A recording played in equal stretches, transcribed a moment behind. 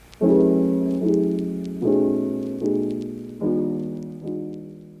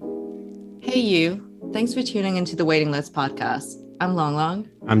you. Thanks for tuning into the Waiting List podcast. I'm Long Long.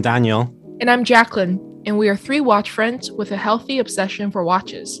 I'm Daniel. And I'm Jacqueline. And we are three watch friends with a healthy obsession for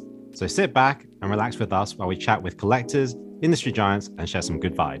watches. So sit back and relax with us while we chat with collectors, industry giants, and share some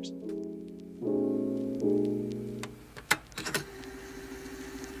good vibes.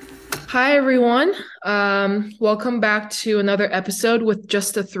 Hi, everyone. Welcome back to another episode with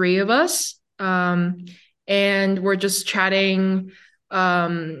just the three of us. And we're just chatting,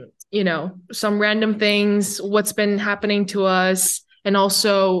 some random things, what's been happening to us, and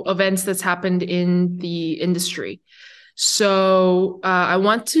also events that's happened in the industry. So I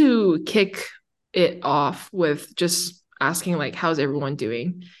want to kick it off with just asking, how's everyone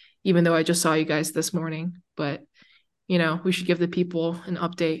doing? Even though I just saw you guys this morning, but, we should give the people an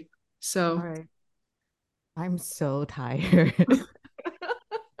update. So, all right. I'm so tired.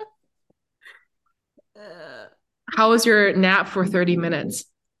 How was your nap for 30 minutes?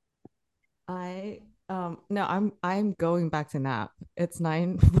 I'm going back to nap. It's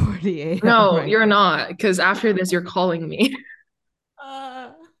 9:40 a.m. No, right you're not, because after this, you're calling me.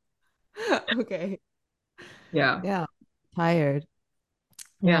 Okay. Yeah. Yeah. Tired.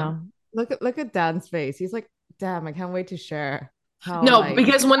 Yeah. Look at Dan's face. He's like, damn, I can't wait to share. No,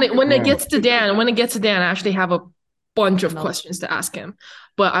 because when it gets to Dan, I actually have a bunch of questions to ask him.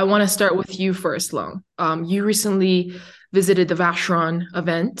 But I want to start with you first, Long. You recently visited the Vacheron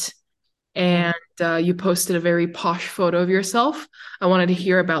event, and you posted a very posh photo of yourself. I wanted to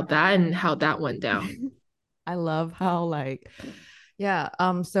hear about that and how that went down. I love how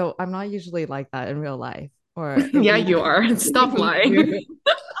so I'm not usually like that in real life. Or yeah, you are. Stop lying.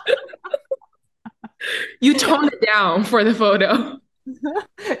 You toned it down for the photo.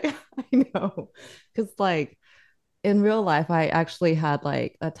 I know. Because in real life, I actually had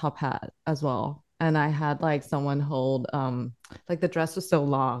a top hat as well. And I had someone hold the dress was so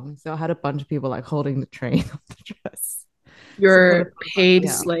long. So I had a bunch of people holding the train of the dress. Your paid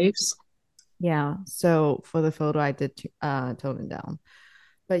slaves. Yeah. So for the photo, I did tone it down.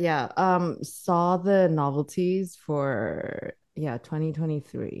 But saw the novelties for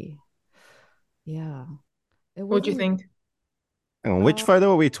 2023. Yeah. What'd you think? Hang on, which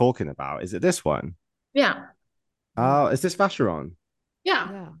photo are we talking about? Is it this one? Yeah. Oh, is this Vacheron?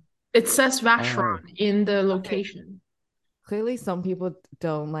 Yeah. It says Vacheron in the location. Clearly, some people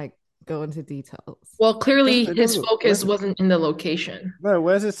don't go into details. Well, clearly his focus wasn't in the location. No,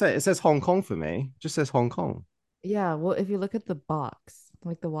 where does it say? It says Hong Kong for me. It just says Hong Kong. Yeah, well, if you look at the box,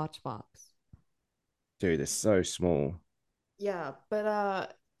 the watch box. Dude, it's so small. Yeah,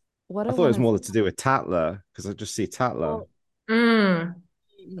 but what I thought it was more to do with Tatler because I just see Tatler.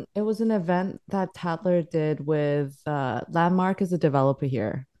 It was an event that Tatler did with Landmark as a developer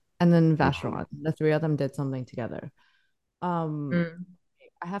here, and then Vacheron. The three of them did something together. I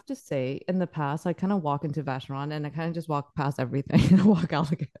have to say, in the past, I kind of walk into Vacheron and I kind of just walk past everything and walk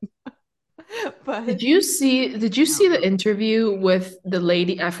out again. But did you see the interview with the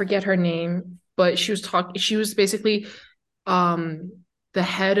lady? I forget her name, but she was basically the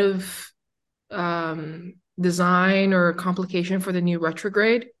head of design or complication for the new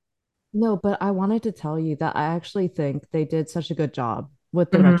retrograde. No, but I wanted to tell you that I actually think they did such a good job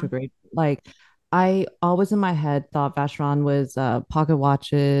with the retrograde. I always in my head thought Vacheron was pocket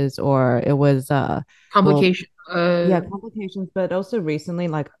watches or it was complication. Complications, but also recently,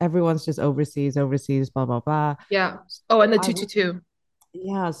 everyone's just overseas, blah blah blah. Yeah. Oh, and the 222.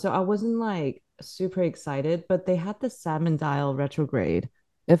 Yeah, so I wasn't super excited, but they had the salmon dial retrograde.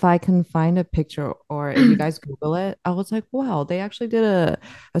 If I can find a picture or if you guys Google it, I was like, wow, they actually did a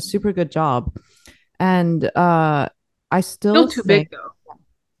super good job. And I still too big though.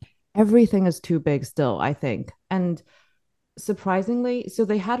 Everything is too big still, I think. And surprisingly, so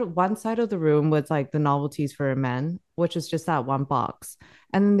they had one side of the room with the novelties for men, which is just that one box.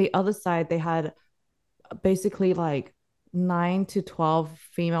 And then the other side, they had basically 9 to 12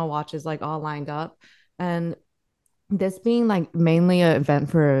 female watches all lined up. And this being mainly an event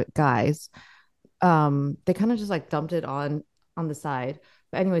for guys, they kind of just dumped it on the side.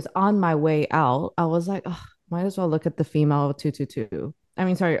 But anyways, on my way out, I was like, oh, might as well look at the female 222. I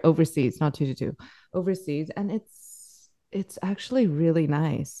mean, sorry, overseas, not 222, overseas. And it's actually really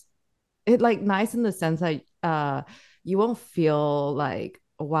nice. It nice in the sense that you won't feel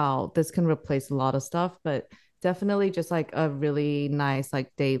wow, this can replace a lot of stuff, but definitely just a really nice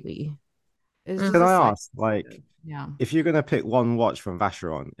daily. Can I ask, if you're gonna pick one watch from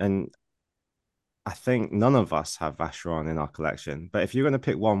Vacheron, and I think none of us have Vacheron in our collection, but if you're gonna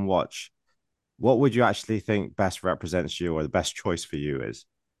pick one watch, what would you actually think best represents you or the best choice for you is?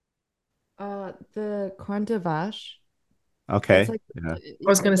 The Couronne de Vache. Okay. I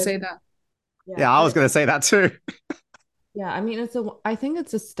was gonna say that. Yeah, Yeah, I was but gonna say that too. yeah, I mean I think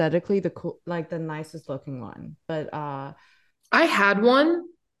it's aesthetically the cool like the nicest looking one. But I had one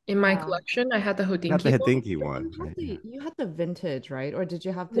in my yeah. collection. I had the You had the Hodinky one. Hidinky But one. Yeah. you had the vintage, right? Or did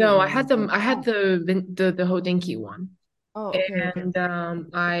you have the No, normal? I had Oh, the Hodinky one. oh, okay, okay. And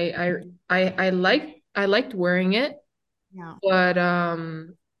I liked wearing it, Yeah. but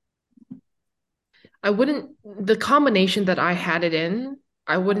I wouldn't the combination that I had it in,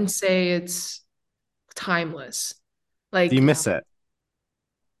 I wouldn't say it's timeless. Do you Like Yeah. miss it?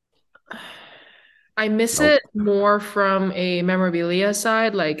 I miss Nope. it more from a memorabilia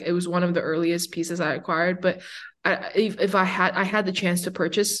side. Like it was one of the earliest pieces I acquired, but if I had the chance to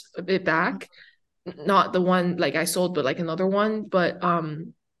purchase it back, not the one like I sold, but like another one, but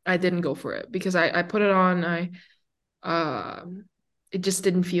I didn't go for it because I put it on. Um it just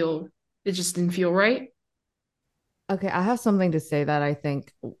didn't feel right. Okay, I have something to say that I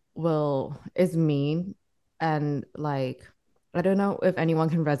think will is mean and like I don't know if anyone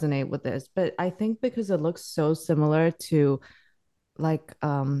can resonate with this, but I think because it looks so similar to like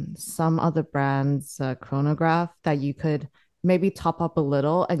some other brands chronograph that you could maybe top up a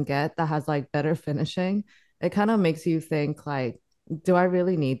little and get that has like better finishing, it kind of makes you think like, do I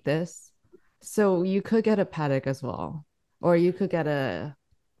really need this? So you could get a Patek as well, or you could get a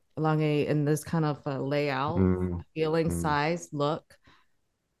Lange in this kind of layout, Mm, feeling, mm. size, look.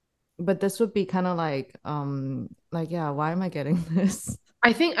 But this would be kind of like yeah, why am I getting this?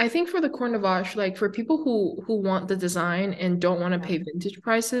 I think for the Cornevage, like for people who want the design and don't want to Yeah, pay vintage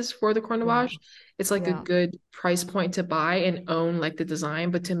prices for the yeah, Cornevage, it's like a yeah, good price point to buy and own like the design.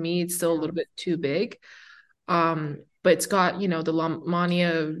 But to me, it's still a yeah. little bit too big. But it's got, you know, the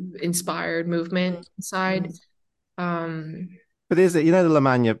Lamania inspired movement inside. Mhm. Um, But is it, the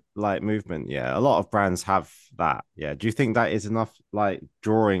Lamagna like movement? Yeah, a lot of brands have that. Yeah. Do you think that is enough like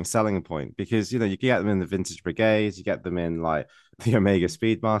drawing selling point? Because you get them in the vintage brigades, you get them in like the Omega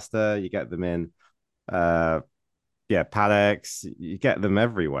Speedmaster, you get them in uh yeah, Padex, you get them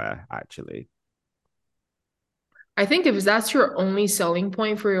everywhere actually. I think if that's your only selling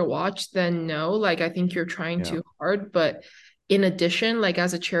point for your watch, then no, like I think you're trying Yeah. too hard. But in addition, like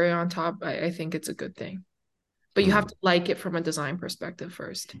as a cherry on top, I think it's a good thing. But you have Mm, to like it from a design perspective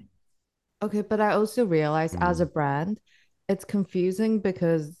first. Okay, but I also realize as a mm, brand, it's confusing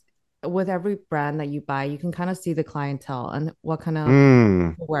because with every brand that you buy, you can kind of see the clientele and what kind of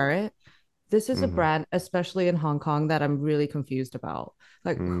mm, wear it. This is a mm, brand, especially in Hong Kong, that I'm really confused about.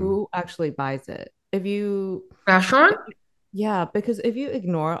 Like, mm. who actually buys it? If you, Vacheron? yeah, because if you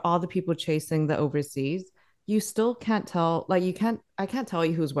ignore all the people chasing the overseas, you still can't tell, like, I can't tell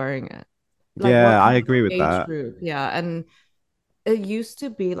you who's wearing it. Like, what Yeah, I kind of agree with age that. group? Yeah. And it used to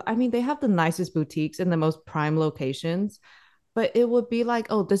be, I mean, they have the nicest boutiques in the most prime locations, but it would be like,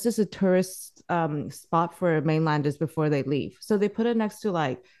 oh, this is a tourist spot for mainlanders before they leave. So they put it next to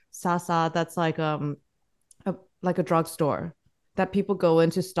like Sasa, that's like a drugstore that people go in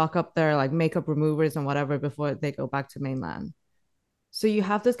to stock up their like makeup removers and whatever before they go back to mainland. So you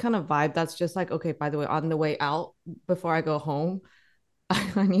have this kind of vibe that's just like, okay, by the way, on the way out before I go home,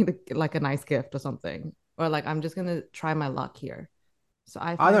 I need like a nice gift or something. Or like I'm just gonna try my luck here. So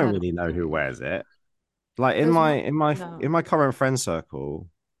I I find don't that really know who wears it. Like in there's my one, in my no, in my current friend circle,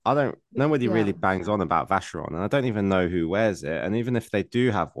 I don't nobody yeah. really bangs on about Vacheron, and I don't even know who wears it. And even if they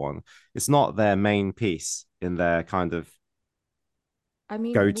do have one, it's not their main piece in their kind of I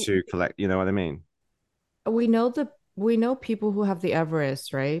mean, go-to collect. You know what I mean? we know people who have the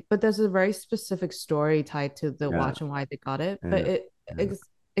Everest, right? But there's a very specific story tied to the Yeah, watch and why they got it. But yeah, yeah. it's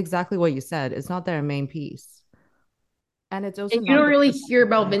exactly what you said. It's not their main piece, and it's also And you not don't the really piece hear people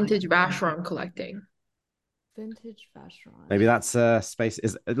about buy. vintage Vacheron collecting. Vintage fashion. Maybe that's space.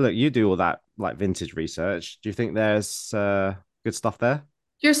 Is look, you do all that like vintage research. Do you think there's good stuff there?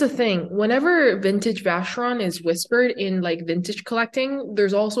 Here's the thing, whenever vintage Vacheron is whispered in like vintage collecting,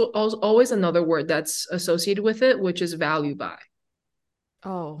 there's also always another word that's associated with it, which is value buy.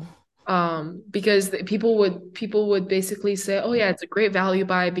 Oh, Because people would basically say, oh yeah, it's a great value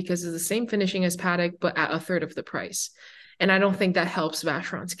buy because it's the same finishing as Patek, but at a third of the price. And I don't think that helps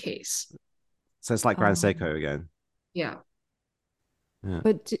Vacheron's case. So it's like Grand um, Seiko again. Yeah. Yeah.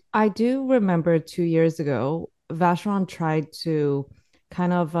 but I do remember 2 years ago, Vacheron tried to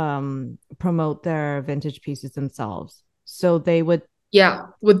kind of promote their vintage pieces themselves. So they would, Yeah,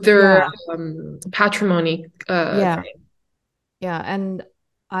 with their yeah, patrimony yeah, yeah. And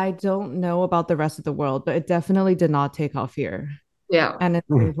I don't know about the rest of the world, but it definitely did not take off here. yeah. And in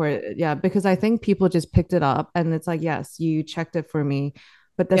Singapore, yeah, because I think people just picked it up and it's like, yes, you checked it for me,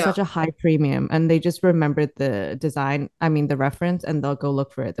 but there's Yeah. such a high premium and they just remembered the design, I mean, the reference, and they'll go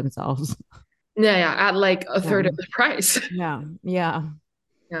look for it themselves. Yeah, at like a third of the price. Yeah. Yeah.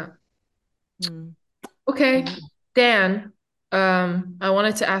 Yeah. Mm. Okay, Yeah. Dan, I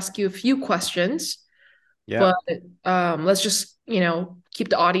wanted to ask you a few questions, Yeah. but let's just, keep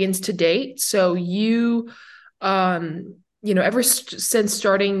the audience to date. So ever since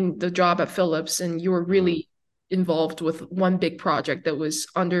starting the job at Philips, and you were Mhm. really involved with one big project that was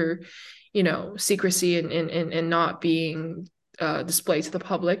under, secrecy and not being displayed to the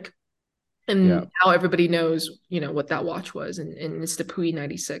public. Yeah. And now everybody knows, what that watch was, and it's the Puyi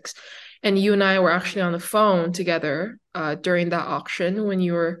 96. And you and I were actually on the phone together during that auction when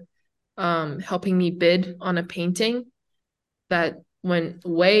you were helping me bid on a painting that went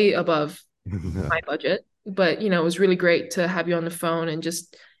way above my budget. But it was really great to have you on the phone and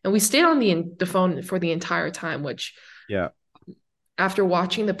we stayed on the phone for the entire time, which Yeah. after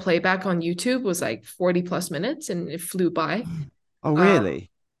watching the playback on YouTube was like 40 plus minutes and it flew by. Oh, Uh,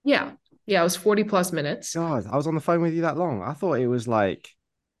 really? yeah, yeah, it was 40 plus minutes. God, I was on the phone with you that long. I thought it was like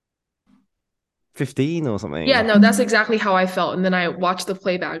 15 or Yeah, something. no, that's exactly how I felt. And then I watched the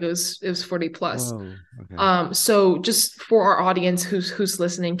playback. It was 40 plus. Whoa. Okay. So just for our audience who's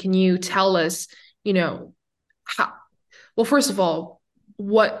listening, can you tell us, how, well, first of all,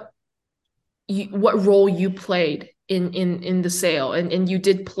 what role you played in the sale, and you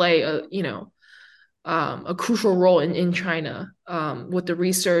did play a crucial role in China with the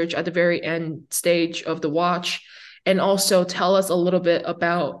research at the very end stage of the watch, and also tell us a little bit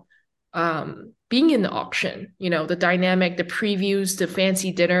about being in the auction, the dynamic, the previews, the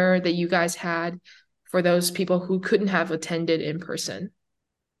fancy dinner that you guys had for those people who couldn't have attended in person.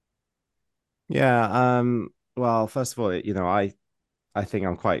 Yeah. Well, first of all, I think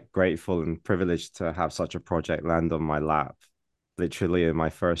I'm quite grateful and privileged to have such a project land on my lap, literally in my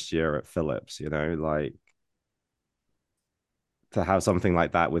first year at Philips, like to have something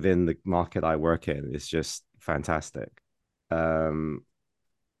like that within the market I work in is just fantastic. Um,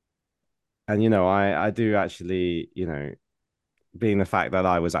 and I do actually, being the fact that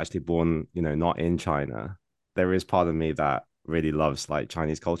I was actually born, not in China, there is part of me that really loves like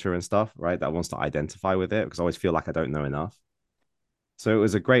Chinese culture and stuff, right? That wants to identify with it because I always feel like I don't know enough. So it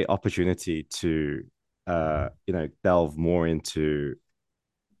was a great opportunity to delve more into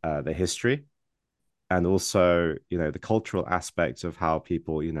the history and also, the cultural aspects of how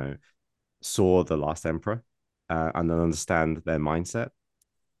people, saw the last emperor and then understand their mindset.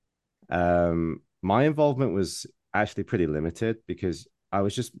 My involvement was actually pretty limited because I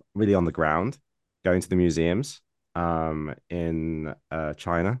was just really on the ground, going to the museums in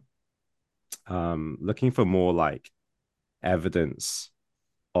China, looking for more like evidence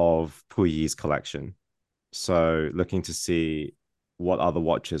of Puyi's collection. So looking to see what other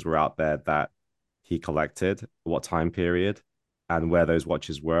watches were out there that he collected, what time period, and where those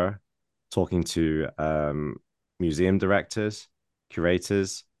watches were. Talking to museum directors,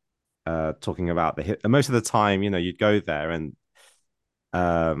 curators, talking about most of the time, you'd go there and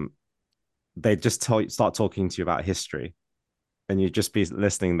um, they'd just start talking to you about history, and you'd just be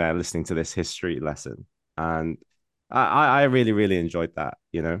listening there, listening to this history lesson, and I really really enjoyed that,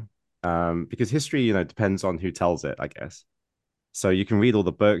 because history, depends on who tells it, I guess. So you can read all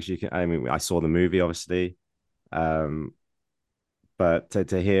the books. I mean, I saw the movie, obviously, um, but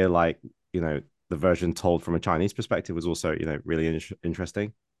to hear like the version told from a Chinese perspective was also really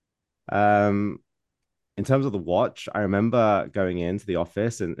interesting. Um, in terms of the watch, I remember going into the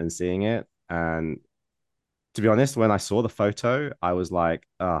office and seeing it. And to be honest, when I saw the photo, I was like,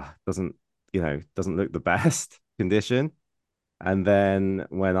 doesn't look the best condition. And then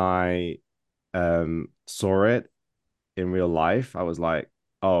when I saw it in real life, I was like,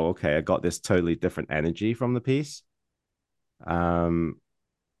 oh, okay, I got this totally different energy from the piece. Um,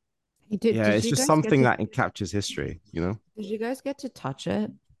 Did yeah, did it's you just guys get something to that captures history. did you guys get to touch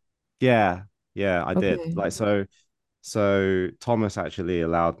it? Yeah, yeah, I did. Okay. Like so Thomas actually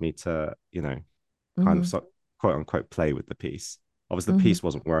allowed me to, kind of Mm-hmm. quote unquote play with the piece. Obviously, the Mm-hmm. piece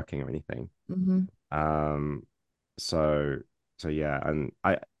wasn't working or anything. Mm-hmm. Um, so so yeah, and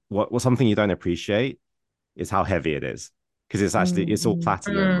what something you don't appreciate is how heavy it is because it's all Mm-hmm.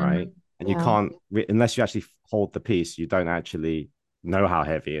 platinum, right? Mm, And you Yeah. can't unless you actually hold the piece, you don't actually know how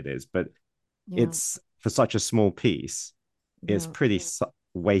heavy it is. But Yeah. it's for such a small piece, it's Yeah. pretty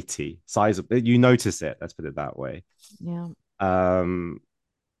weighty, sizable. You notice it. Let's put it that way. Yeah. Um,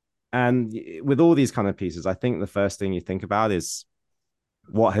 and with all these kind of pieces, I think the first thing you think about is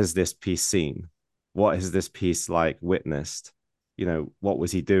what has this piece seen? What has this piece like witnessed? What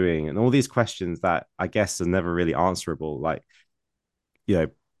was he doing? And all these questions that I guess are never really answerable, like, you know,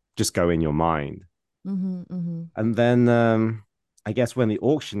 just go in your mind. Mm-hmm. Mm-hmm. And then I guess when the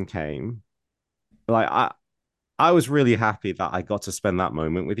auction came, like I was really happy that I got to spend that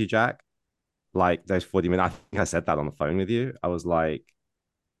moment with you, Jack. Like those 40 minutes. I think I said that on the phone with you. I was like,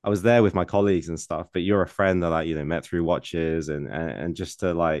 I was there with my colleagues and stuff, but you're a friend that I, met through watches and just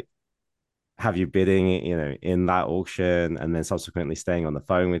to like have you bidding, in that auction and then subsequently staying on the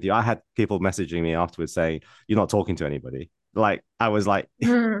phone with you. I had people messaging me afterwards saying, "You're not talking to anybody." Like I was like,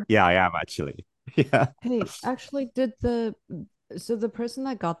 "Yeah, I am actually." Yeah. Hey, actually, so the person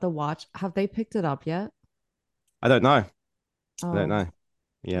that got the watch, have they picked it up yet? I don't know. I don't Oh, know.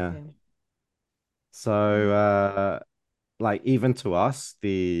 Yeah. okay. So like even to us,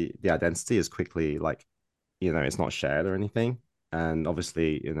 the identity is quickly like, it's not shared or anything. And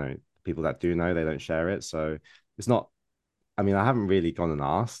obviously, people that do know, they don't share it. So it's not, I mean, I haven't really gone and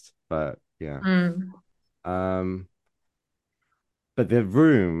asked, but yeah. Mm. Um, but the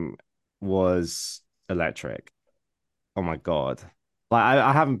room was electric. Oh my God. Like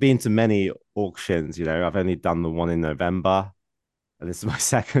I haven't been to many auctions, I've only done the one in November, and this is my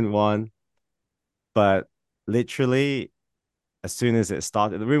second one. But literally, as soon as it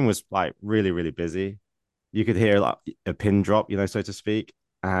started, the room was like really, really busy. You could hear like a pin drop, so to speak.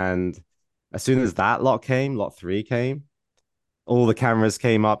 And as soon as that lot three came, all the cameras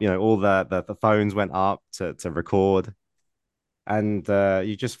came up, all the phones went up to record. And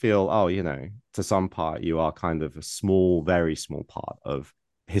you just feel, oh, to some part, you are kind of a small, very small part of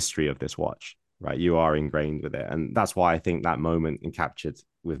history of this watch, right? You are ingrained with it. And that's why I think that moment captured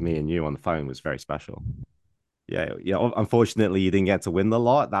with me and you on the phone was very special. Yeah, yeah. Unfortunately, you didn't get to win the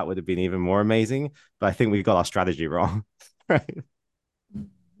lot. That would have been even more amazing. But I think we got our strategy wrong. Right.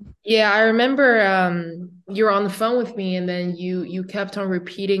 Yeah, I remember you were on the phone with me and then you kept on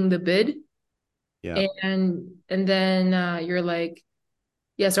repeating the bid. Yeah. And then you're like,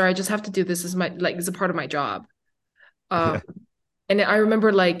 yeah, sorry, I just have to do this as my like it's a part of my job. Um Yeah. and I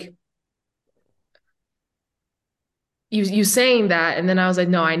remember like you saying that and then I was like,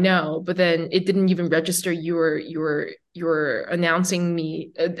 no, I know, but then it didn't even register you were announcing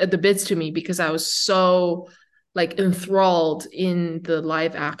me the bids to me because I was so like enthralled in the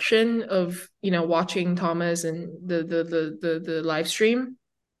live action of watching Thomas and the live stream.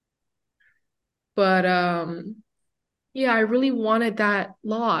 But yeah, I really wanted that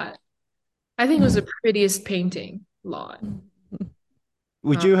lot. I think it was the prettiest painting lot.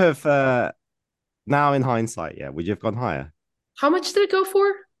 Would Uh, you have now in hindsight, yeah, would you have gone higher? how much did it go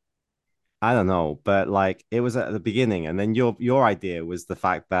for? I don't know, but like it was at the beginning, and then your idea was the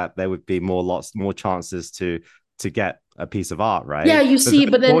fact that there would be more chances to get a piece of art, Yeah, right? you But see,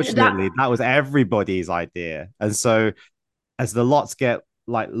 but then that unfortunately, that was everybody's idea, and so as the lots get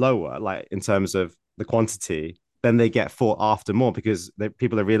like lower, like in terms of the quantity, then they get fought after more because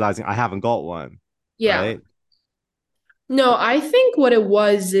people are realizing I haven't got one, yeah. right? No, I think what it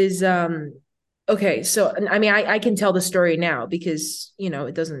was is okay, so I mean I can tell the story now because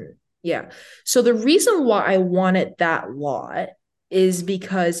it doesn't yeah. So the reason why I wanted that lot is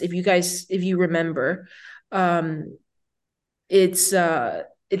because if you remember, um it's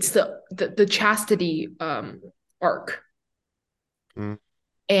the chastity arc, Mm,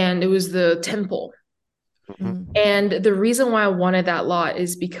 and it was the temple. mhm, Mm. And the reason why I wanted that lot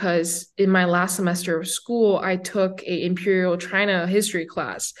is because in my last semester of school, I took a Imperial China history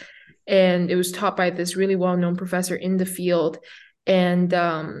class, and it was taught by this really well-known professor in the field. And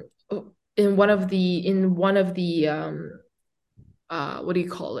in one of the what do you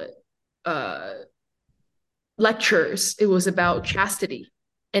call it? Uh, lectures, it was about chastity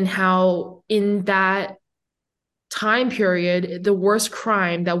and how in that time period, the worst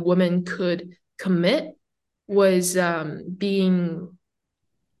crime that women could commit was being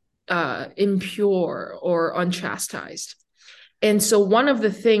impure or unchastised. And so one of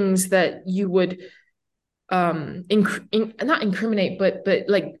the things that you would not incriminate, but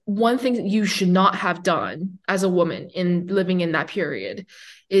like one thing that you should not have done as a woman in living in that period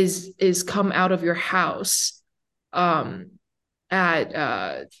is come out of your house um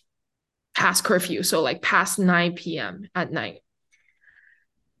at past curfew, so like past 9 p.m. at night.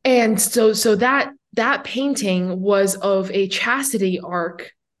 And so that painting was of a chastity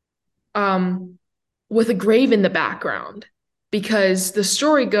arc with a grave in the background, because the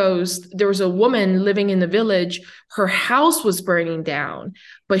story goes there was a woman living in the village, her house was burning down,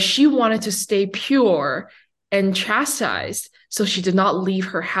 but she wanted to stay pure and chastised, so she did not leave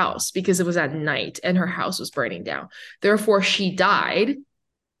her house because it was at night and her house was burning down. Therefore she died,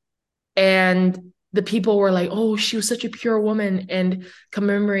 and the people were like, oh, she was such a pure woman, and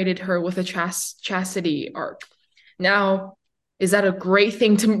commemorated her with a chastity arc. Now, is that a great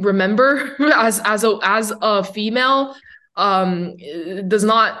thing to remember as a female? does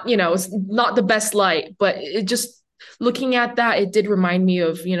not, it's not the best light, but it just looking at that, it did remind me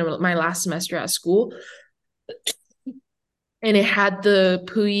of, my last semester at school. And it had the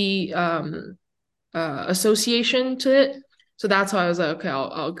Puyi association to it. So that's why I was like, okay,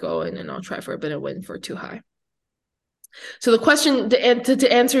 I'll go in and I'll try for a bit of win for too high. So the question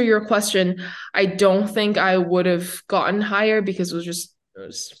to answer your question, I don't think I would have gotten higher because it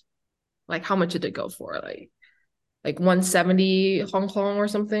was like, how much did it go for? Like 170 Hong Kong or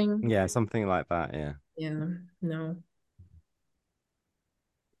something? Yeah, something like that. Yeah. Yeah, no.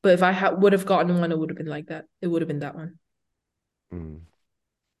 But if I would have gotten one, it would have been like that. It would have been that one.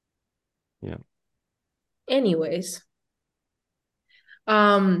 Yeah. Anyways.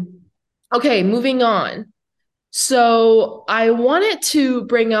 Okay, moving on. So I wanted to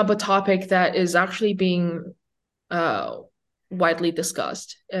bring up a topic that is actually being widely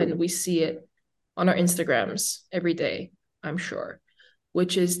discussed, and we see it on our Instagrams every day, I'm sure,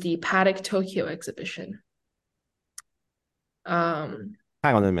 which is the Patek Tokyo exhibition. Hang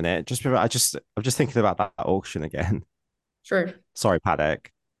on a minute. I'm just thinking about that auction again. Sure. Sorry, Patek,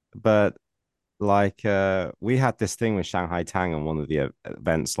 but like we had this thing with Shanghai Tang on one of the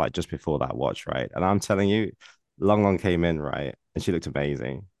events like just before that watch, right? And I'm telling you, Long Long came in, right, and she looked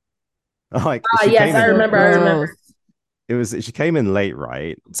amazing. Like she yes, came in, I remember. She came in late,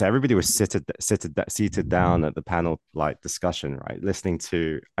 right? So everybody was seated down at the panel like discussion, right? Listening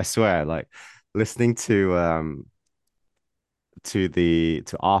to, I swear, like listening to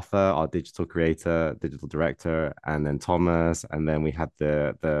Arthur, our digital creator, digital director, and then Thomas, and then we had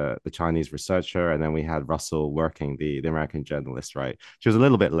the Chinese researcher, and then we had Russell working, the American journalist, right? She was a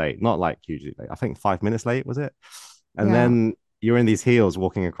little bit late, not like hugely late. I think 5 minutes late, was it? And then you're in these heels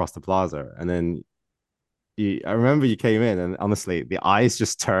walking across the plaza, and then I remember you came in, and honestly, the eyes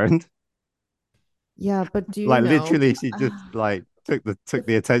just turned. Yeah, but do you like know? literally, she just like took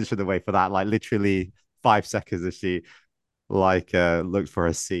the attention away for that, like literally 5 seconds as she looked for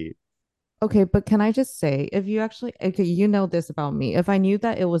a seat. Okay, but can I just say, if you actually, okay, you know this about me. If I knew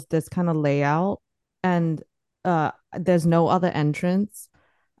that it was this kind of layout and there's no other entrance,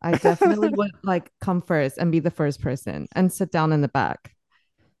 I definitely would like come first and be the first person and sit down in the back.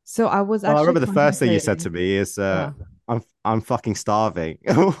 So I was Well, I actually remember the first thing you said to contemplating. me is, Yeah. I'm fucking starving."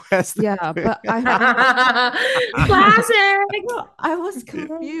 Yeah, but Classic. I was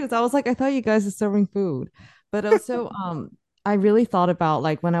confused. I was like, I thought you guys are serving food. But also, I really thought about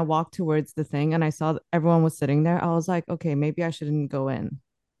like when I walked towards the thing and I saw that everyone was sitting there, I was like, okay, maybe I shouldn't go in.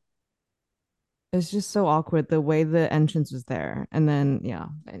 It's just so awkward the way the entrance was there. And then, yeah,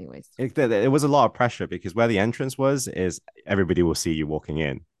 anyways. It was a lot of pressure because where the entrance was is everybody will see you walking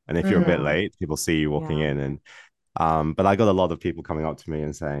in, and if you're a bit late, people see you walking Yeah. in, and but I got a lot of people coming up to me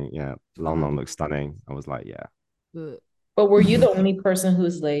and saying, "Yeah, Long Long looks stunning." I was like, "Yeah." But were you the only person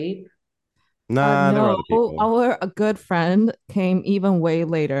who's late? Nah, there were No, other people. our a good friend came even way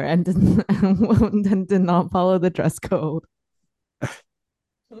later and didn't and did not follow the dress code.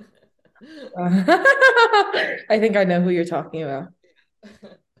 I think I know who you're talking about.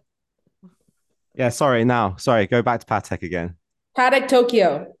 Yeah, sorry. Now, sorry. Go back to Patek again. Patek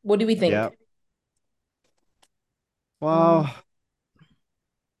Tokyo. What do we think? Yeah. Well,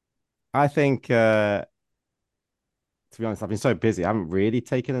 I think to be honest, I've been so busy. I haven't really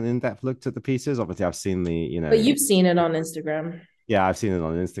taken an in-depth look at the pieces. Obviously, I've seen But you've seen it on Instagram. Yeah, I've seen it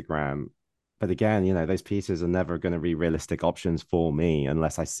on Instagram. But again, those pieces are never going to be realistic options for me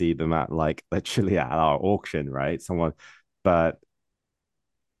unless I see them at like literally at our auction, right? But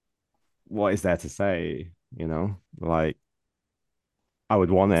what is there to say? Like I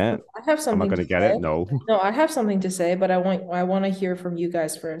would want it. I have something. Am I going to get it? No. No, I have something to say, but I want to hear from you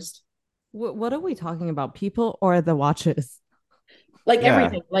guys first. What are we talking about? People or the watches? Like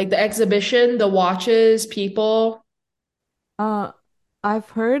everything, like the exhibition, the watches, people. I've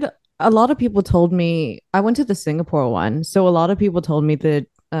heard a lot of people told me I went to the Singapore one, so a lot of people told me the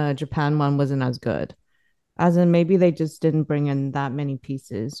Japan one wasn't as good. As in maybe they just didn't bring in that many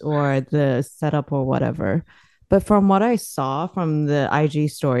pieces or the setup or whatever. But from what I saw from the IG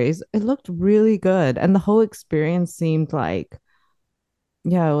stories, it looked really good. And the whole experience seemed like,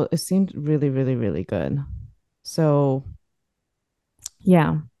 yeah, it seemed really, really, really good. So,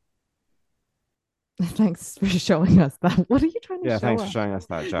 yeah. Thanks for showing us that. What are you trying to show us? Yeah, thanks for showing us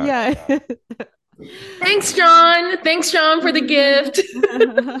that, Jack. Yeah. Thanks, John. Thanks, John, for the gift.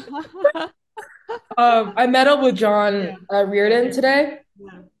 I met up with John Reardon today.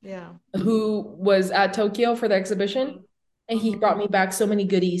 Yeah. Who was at Tokyo for the exhibition, and he brought me back so many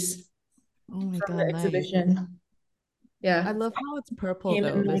goodies from the exhibition. Yeah. I love how it's purple Came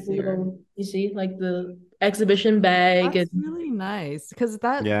though in like this a year. little, you see, like the exhibition bag That's and really nice because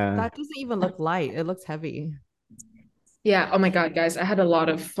that Yeah. that doesn't even look light. It looks heavy. yeah. Oh my God, guys, I had a lot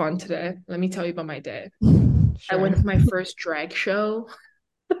of fun today. Let me tell you about my day. I Sure. went to my first drag show.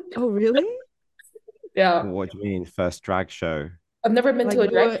 Oh, really? Yeah. What do you mean, first drag show? I've never been Like to a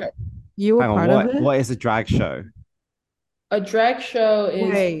drag show. you were Hang on, part of it? what is a drag show? A drag show is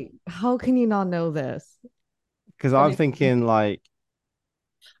Wait, how can you not know this? Because what I'm is thinking like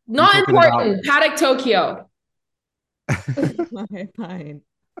you not talking about important. Paddock Tokyo. Okay, fine.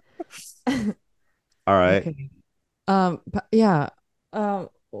 all right. Okay. But yeah.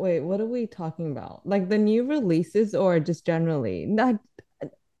 Wait, what are we talking about? Like the new releases or just generally? Not,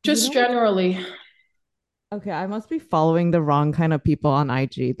 you Just know what's generally. okay, I must be following the wrong kind of people on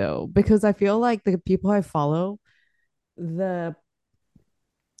IG though, because I feel like the people I follow, the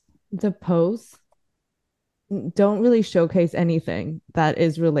the posts don't really showcase anything that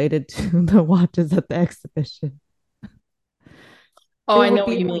is related to the watches at the exhibition. Oh, It I would know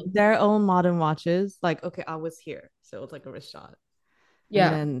what be you like mean. their own modern watches. Like, okay, I was here. So it's like a wrist shot. And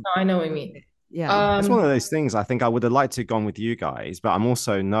Yeah, then, no, I know what you mean. yeah, It's one Um, of those things I think I would have liked to have gone with you guys, but I'm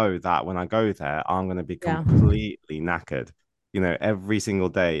also know that when I go there, I'm going to be yeah, completely knackered. You know, every single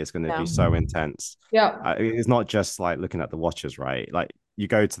day is going to be yeah, so intense. yeah, It's not just like looking at the watches, right? Like you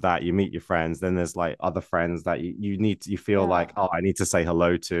go to that, you meet your friends, then there's like other friends that you need to, you feel yeah, like, oh, I need to say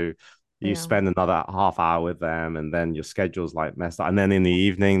hello to. You yeah. spend another half hour with them, and then your schedule's like messed up. And then in the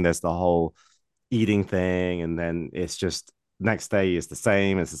evening, there's the whole eating thing, and then it's just next day is the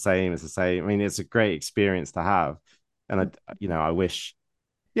same, it's the same, it's the same. I mean, it's a great experience to have, and I wish,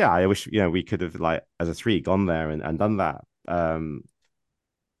 yeah, I wish we could have like as a three gone there and done that.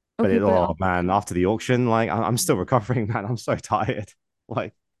 But Okay, oh man, after the auction, like I'm still recovering, man. I'm so tired.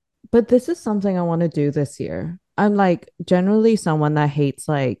 Like, but this is something I want to do this year. I'm like generally someone that hates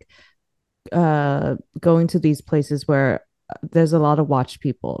like going to these places where there's a lot of watch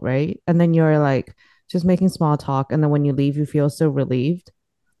people, right? And then you're like just making small talk, and then when you leave, you feel so relieved.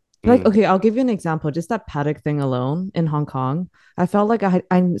 Like, mm, okay, I'll give you an example. Just that paddock thing alone in Hong Kong, I felt like I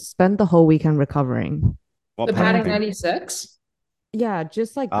spent the whole weekend recovering. the what And paddock Paddock then, thing? 96. yeah,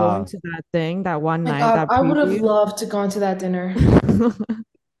 just like going Uh, to that thing, that one My night, God, that I would have preview. loved to gone to that dinner.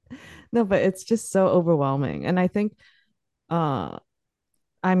 No, but it's just so overwhelming. And I think uh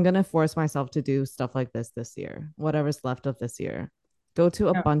I'm gonna force myself to do stuff like this year, whatever's left of this year. Go to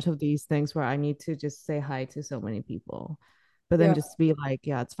a Yeah, bunch of these things where I need to just say hi to so many people, but then yeah. just be like,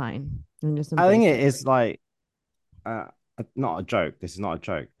 yeah, it's fine, and just I think embrace it it. is like uh, not a joke. This is not a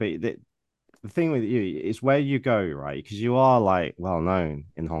joke, but the thing with you is where you go, right? Because you are like well known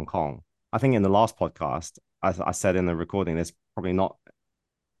in Hong Kong. I think in the last podcast, I said in the recording, there's probably not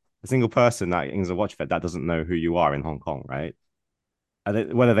a single person that owns a watch that doesn't know who you are in Hong Kong, right?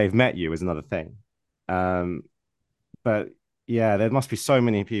 And whether they've met you is another thing. Um, but yeah, there must be so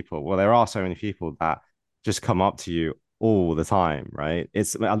many people. Well, there are so many people that just come up to you all the time, right? I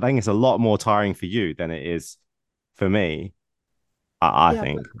think it's a lot more tiring for you than it is for me. I Yeah, but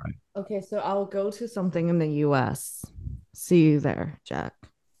think, right? okay, so I'll go to something in the US. See you there, Jack.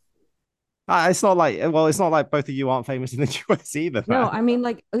 It's not like it's not like both of you aren't famous in the US either, No, man. I mean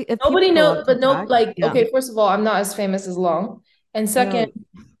like if people Nobody go up knows, to but no, Jack, like, yeah, okay, first of all, I'm not as famous as Long. And second,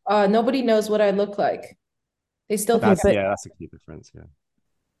 no, nobody knows what I look like. They still okay, think That's I'm, but yeah, that's a key difference. Yeah.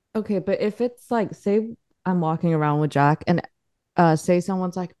 okay, but if it's like, say I'm walking around with Jack and say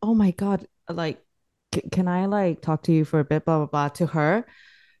someone's like, "Oh my God, like can I like talk to you for a bit, blah blah blah," to her,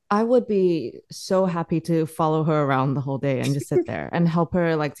 I would be so happy to follow her around the whole day and just sit there and help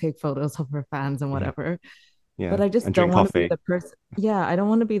her like take photos of her fans and Yeah. whatever. But Yeah. I just And don't drink want to be coffee. the person. Yeah, I don't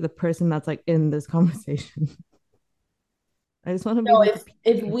want to be the person that's like in this conversation. I just want to be no, like a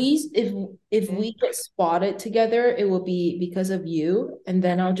if peacemaker. we if we get spotted together, it will be because of you, and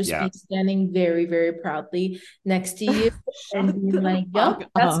then I'll just Yeah. be standing very, very proudly next to you and Shut being the like, fuck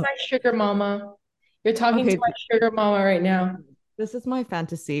 "Yup, that's up. my sugar mama. You're talking to Okay, my sugar mama right now." this is my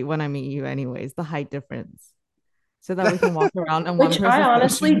fantasy when I meet you, anyways, the height difference. So that we can walk around and one Which I person's like,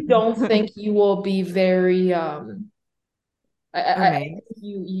 honestly don't think you will be very I amazed. think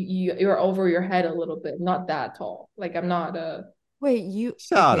you're over your head a little bit, not that tall. Like I'm not Wait, you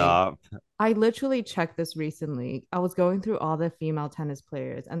Shut okay? up. I literally checked this recently. I was going through all the female tennis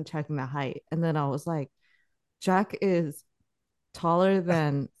players and checking the height, and then I was like, Jack is taller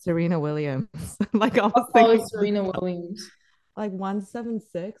than Serena Williams. Like I how was tall thinking is Serena Williams? like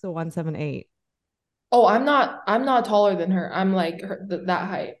 176 or 178. Oh, I'm not taller than her. I'm like that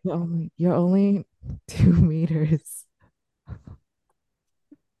height. You're only 2 meters.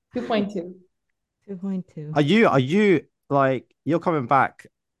 2.2. 2.2. Are you like you're coming back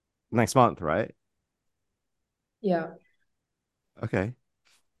next month, right? Yeah, Okay,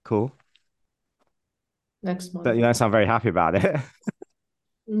 cool. next But month. you don't sound very happy about it.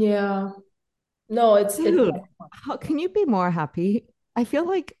 Yeah. No, it's Dude, how can you be more happy? I feel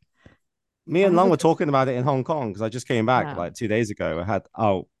like Me I and have Long a were talking about it in Hong Kong because I just came back yeah, like 2 days ago. I had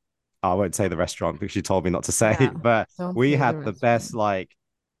I won't say the restaurant because she told me not to say, yeah. but Don't we say had the the best restaurant. like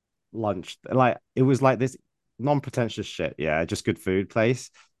lunch. Like it was like this non-pretentious shit. Yeah, just good food place.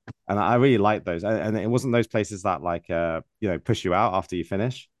 And I really liked those. And it wasn't those places that like push you out after you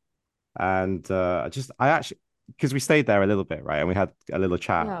finish. And I actually because we stayed there a little bit, right? And we had a little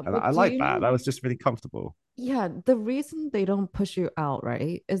chat. Yeah, And but I do like you that. know? That was just really comfortable. Yeah, the reason they don't push you out,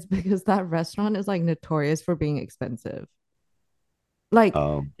 right, is because that restaurant is like notorious for being expensive. Like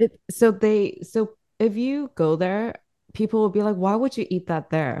Um so if you go there, people will be like, why would you eat that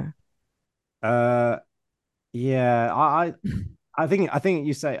there? uh yeah, I think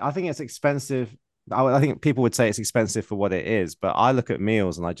you say I think it's expensive. I think people would say it's expensive for what it is, but I look at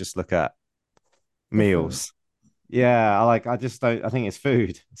meals and I just look at The food. meals. Yeah, I just don't I think it's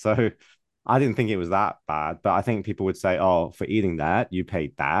food. So I didn't think it was that bad, but I think people would say, "Oh, for eating that, you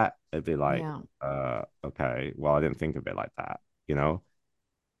paid that." It'd be like, Yeah, okay, well, I didn't think of it like that, you know.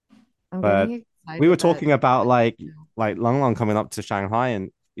 I'm But getting we were excited that talking about yeah. like Long Long coming up to Shanghai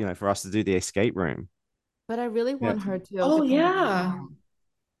and for us to do the escape room. But I really Yeah. want her to Oh also come to Hong yeah. Kong.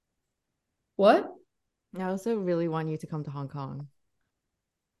 What? I also really want you to come to Hong Kong.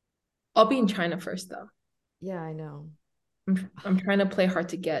 I'll be in China first though. Yeah, I know. I'm trying to play hard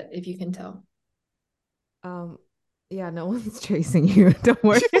to get, if you can tell. Um, yeah, no one's chasing you. Don't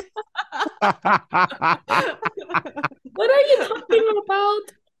worry. What are you talking about?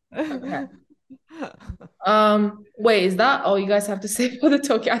 Okay. Wait, is that all you guys have to say for the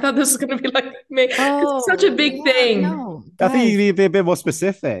Tokyo? I thought this was gonna be like, it's such a Oh, big yeah, thing. no, I think you guys. need to be a bit more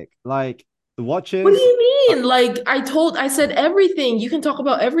specific. Like the What do watches. you mean? Like I said everything. You can talk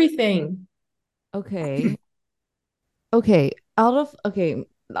about everything. Okay. Okay, I'll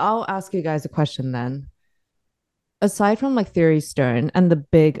ask you guys a question then. Aside from like Theory Stern and the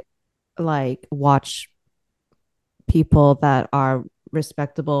big like watch people that are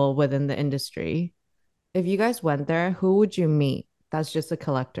respectable within the industry, if you guys went there, who would you meet? That's just a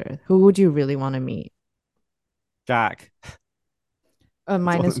collector. Who would you really want to meet? Jack. That's all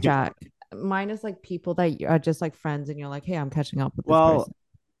Minus it means. Jack. Minus like people that are just like friends and you're like, hey, I'm catching up with this Well,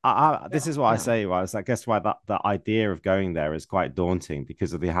 person. this is what I Yeah. say. Was I guess why that idea of going there is quite daunting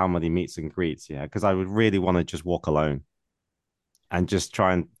because of the how many meets and greets. Yeah, because I would really want to just walk alone and just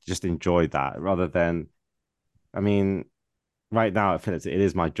try and just enjoy that rather than. I mean, right now I feel it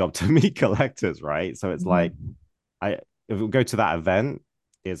is my job to meet collectors, right? So it's like Mhm. I if we go to that event,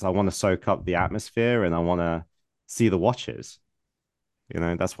 is I want to soak up the atmosphere and I want to see the watches.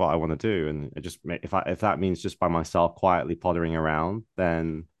 That's what I want to do. And it just if that means just by myself quietly pottering around,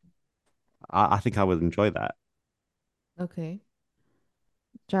 then I think I would enjoy that. Okay.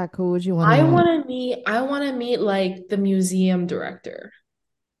 Jack, who would you want to I meet? want to meet. I want to meet like the museum director.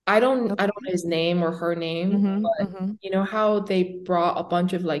 I don't know Okay. his name or her name, Mm-hmm. but Mm-hmm. you know how they brought a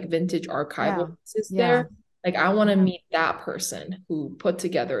bunch of like vintage Yeah. archival pieces Yeah. there? Like I want to Yeah. meet that person who put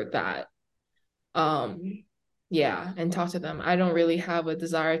together that. Um, yeah, and talk to them. I don't really have a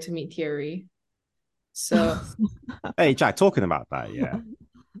desire to meet Thierry. So, Hey, Jack, talking about that, yeah.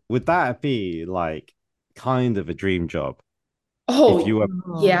 Would that be like kind of a dream job if you oh, were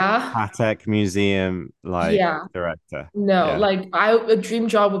Oh. yeah. Patek Museum like Yeah. director? No, Yeah. like a dream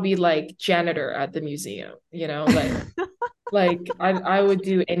job would be like janitor at the museum, you know, like I would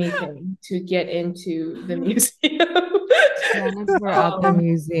do anything to get into the museum. Janitor at the Um,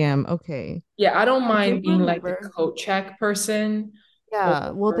 museum. Okay. yeah, I don't I do mind being like the remember. coat check person, Yeah.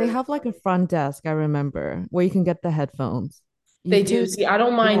 Well, they or have like a front desk, I remember, where you can get the headphones. You they do. could, See, I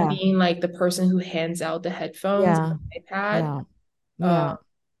don't mind yeah. being like the person who hands out the headphones and Yeah. the iPad. Yeah. Uh, Yeah.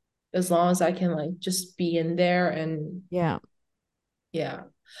 as long as I can like just be in there and Yeah. yeah.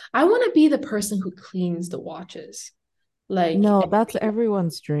 I want to be the person who cleans the watches. Like No, that's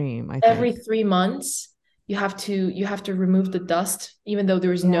everyone's dream, I every think. 3 months, you have to remove the dust, even though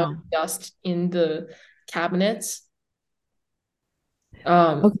there's no Yeah. dust in the cabinets.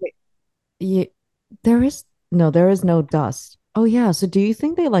 Um, Okay. Yeah. There is there is no dust. Oh yeah. So do you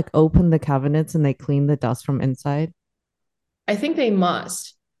think they like open the cabinets and they clean the dust from inside? I think they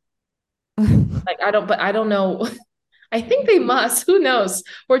must. Like but I don't know. I think they must. Who knows?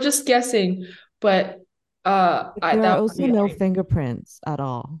 We're just guessing. But But I there are that would also be a no dream. fingerprints at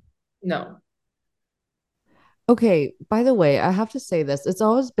all. No. Okay, by the way, I have to say this. It's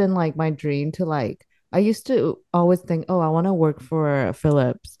always been like my dream to like I used to always think, oh, I want to work for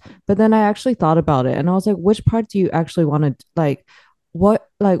Philips. But then I actually thought about it and I was like, which part do you actually want to like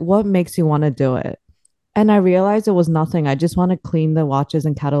what makes you want to do it? And I realized it was nothing. I just want to clean the watches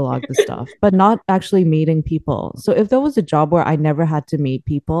and catalog the stuff, but not actually meeting people. So if there was a job where I never had to meet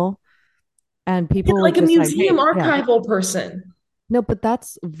people and Yeah, people were like a just like, museum hey, yeah. archival person. No, but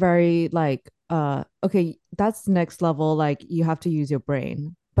that's very like okay, that's next level. Like you have to use your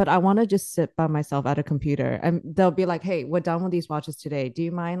brain. But I want to just sit by myself at a computer and they'll be like, hey, we're done with these watches today. Do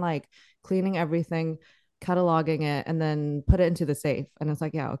you mind like cleaning everything, cataloging it, and then put it into the safe? And it's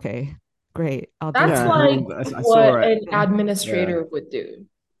like, yeah, okay, great. I'll do That's Yeah, that. I like mean, I saw what it. an Yeah, administrator would do.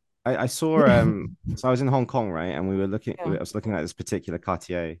 I saw. Yeah. So I was in Hong Kong, right, and we were looking. I Yeah. was looking at this particular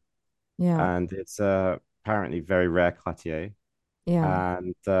Cartier, Yeah. and it's apparently very rare Cartier. Yeah.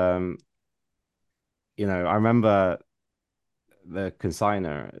 And I remember the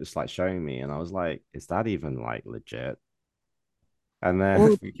consigner is like showing me, and I was like, "Is that even like legit?" And then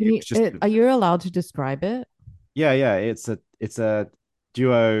Well, it can you was just, are you allowed to describe it? yeah, it's a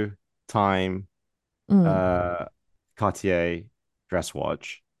duo time Mm. uh Cartier dress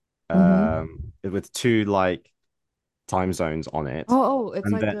watch, Mm-hmm. with two like time zones on it, Oh, it's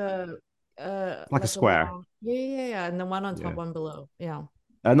and like then a like a like a square. long, yeah, and then one on top, Yeah, one below. Yeah.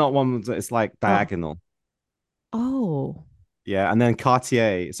 not one. It's like Oh. diagonal. Oh. Yeah, and then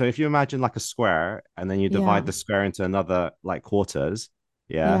Cartier. So if you imagine like a square, and then you divide Yeah. the square into another like quarters,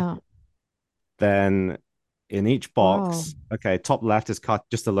 yeah, Yeah. then in each Wow. box, okay, top left is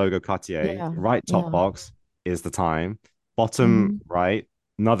just the logo Cartier. Yeah. Right top Yeah. box is the time. Bottom Mm-hmm. right,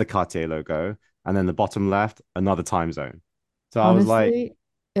 another Cartier logo, and then the bottom left, another time zone. So I was like, Honestly,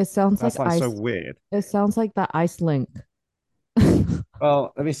 it sounds like that's like so ice. weird. It sounds like the ice link.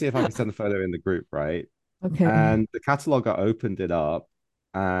 Well, let me see if I can send the photo in the group, right? Okay. And the cataloger opened it up,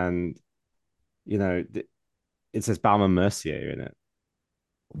 and you know, it says Baume Mercier in it.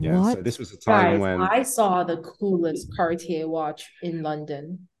 Yeah. So What? this was a time Guys, when, I saw the coolest Cartier watch in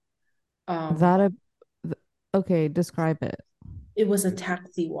London. Um, That a okay, describe it. it was a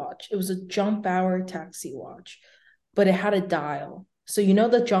taxi watch. It was a jump hour taxi watch, but it had a dial. So you know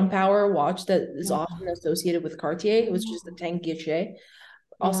the jump hour watch that is Yeah. often associated with Cartier? It was just a 10 guichet.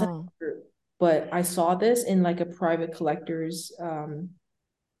 I'll send Yeah. it through. But I saw this in like a private collector's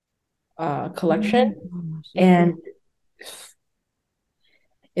Oh my collection. gosh. Yeah. And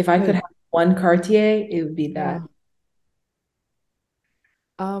if I could Wait. have one Cartier, it would be that. Yeah.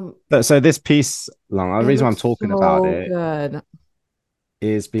 Um, so this piece, Long, the it reason I'm looks talking about so it good.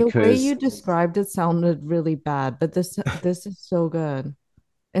 is The way because, you described it sounded really bad, but this is so good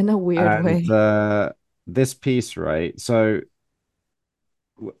in a weird and way. this piece, right? So,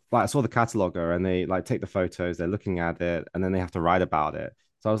 like, I saw the cataloger and they like take the photos, they're looking at it, and then they have to write about it.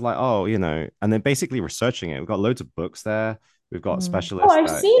 So I was like, oh, and they're basically researching it. We've got loads of books there. We've got Mm. Oh, specialists I've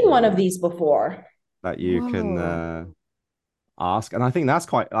that seen one of these before. you can Whoa. ask, and I think that's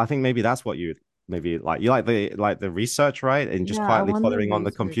quite. I think maybe that's what you maybe like. You like the research, right? And just Yeah, I quietly want the following on the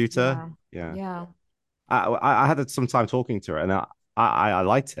research. computer. Yeah. Yeah, Yeah. I had some time talking to her, and I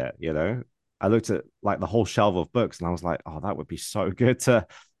liked it. I looked at like the whole shelf of books, and I was like, oh, that would be so good to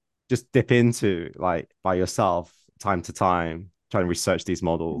just dip into like by yourself, time to time, trying to research these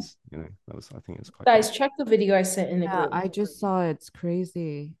models. I think it's quite good. Guys, check the video I sent in the Yeah, group. I just saw it. It's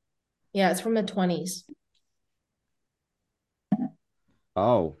crazy. Yeah, it's from the 20s.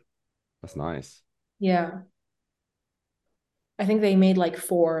 Oh, that's nice. Yeah. I think they made like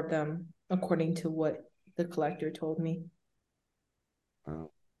four of them, according to what the collector told me.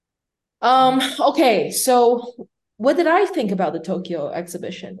 Oh. Okay, so what did I think about the Tokyo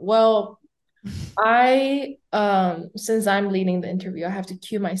exhibition? Well, I since I'm leading the interview, I have to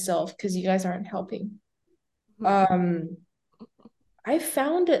cue myself because you guys aren't helping. Um, I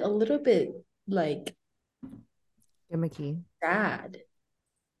found it a little bit like Gimmicky. sad.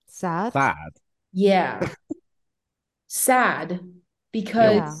 Sad? Sad. Yeah, sad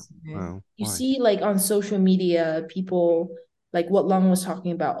Yeah. Yeah. because Okay. Wow. you Why? see like on social media, people like what Lung was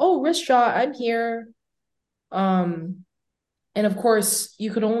talking about. Oh, wrist shot, I'm here. Um, and of course,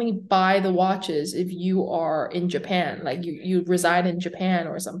 you could only buy the watches if you are in Japan, like you reside in Japan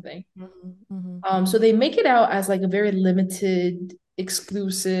or something. Mm-hmm. So they make it out as like a very limited,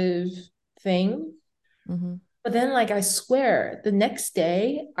 exclusive thing. Mm-hmm. But then, like, I swear, the next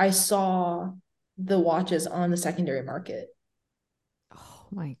day I saw the watches on the secondary market. Oh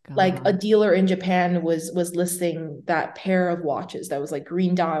my Like a God. dealer in Japan was listing that pair of watches that was like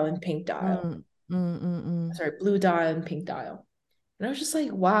green dial and pink dial. Mm, mm, mm, mm. Sorry, blue dial and pink dial. And I was just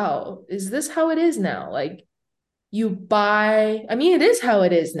like, wow, is this how it is now? Like, you buy, I mean, it is how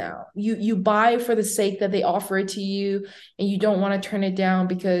it is now. You buy for the sake that they offer it to you, and you don't want to turn it down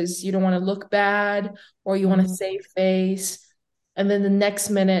because you don't want to look bad or you want to save face. And then the next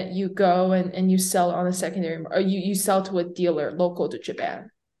minute you go and you sell on a secondary, or you sell to a dealer local to Japan,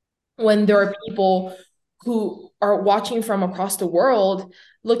 when there are people who are watching from across the world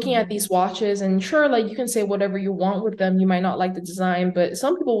looking at these watches. And sure, like you can say whatever you want with them, you might not like the design, but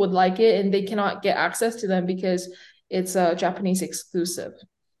some people would like it and they cannot get access to them because it's a Japanese exclusive.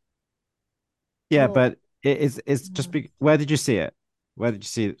 Yeah, well, but it's just where did you see it? Where did you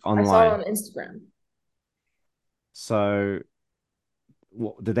see it online? I saw it on Instagram. So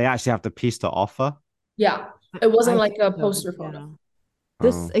did they actually have the piece to offer? Yeah, it wasn't like a poster photo. Yeah.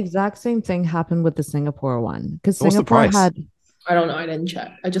 This exact same thing happened with the Singapore one, because Singapore had, I don't know, I didn't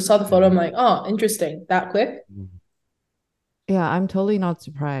check. I just saw the photo. I'm like, oh, interesting. That quick? Yeah, I'm totally not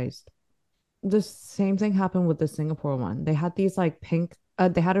surprised. The same thing happened with the Singapore one. They had these like pink,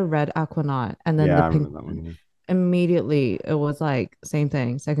 they had a red Aquanaut, and then the pink one. Immediately it was like same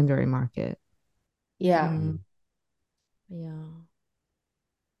thing, secondary market. Yeah. Yeah.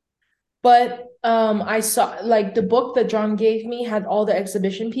 But I saw like the book that John gave me had all the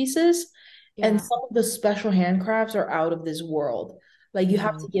exhibition pieces, and some of the special handcrafts are out of this world. Like you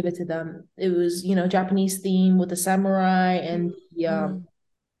have to give it to them. It was, Japanese theme with the samurai and not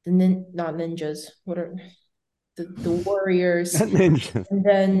ninjas. What are the warriors? Ninjas. And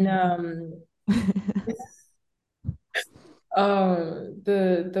then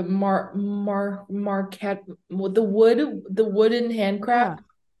the marquette with the wooden handcraft. Yeah.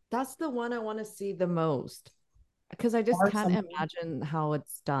 That's the one I want to see the most, because I just can't imagine how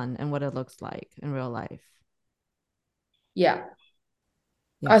it's done and what it looks like in real life. Yeah.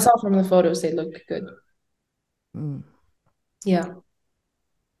 I saw from the photos they looked good. Yeah.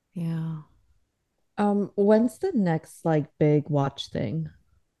 Yeah. When's the next like big watch thing?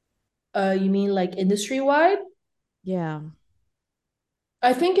 You mean like industry wide? Yeah.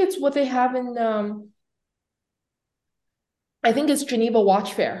 I think it's what they have in I think it's Geneva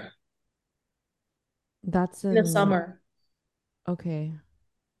Watch Fair. That's in the summer. Okay.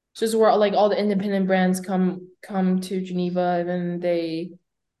 So this is where like all the independent brands come to Geneva, and then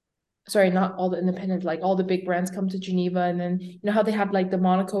not all the independent, like all the big brands come to Geneva, and then you know how they have like the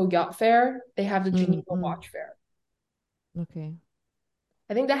Monaco Yacht Fair? They have the Geneva Watch Fair. Okay.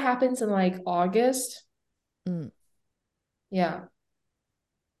 I think that happens in like August. Yeah.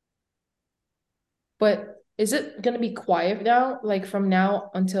 But is it going to be quiet now, like from now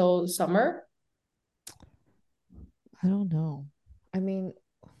until summer? I don't know. I mean,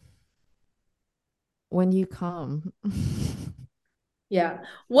 when you come. Yeah.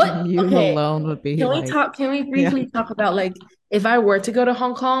 What you alone would be can we briefly talk about like if I were to go to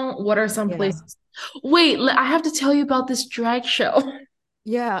Hong Kong, what are some places? Wait, I have to tell you about this drag show.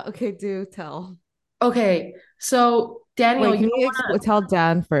 Yeah, okay, do tell. Okay, so Daniel, can you tell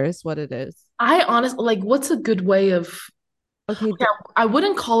Dan first what it is? I honestly like what's a good way of Okay, I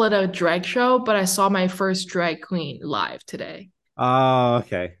wouldn't call it a drag show, but I saw my first drag queen live today. Oh,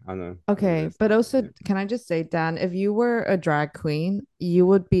 okay. I know. Okay, but also, can I just say, Dan, if you were a drag queen, you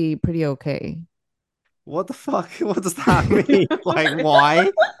would be pretty okay. What the fuck? What does that mean? Like,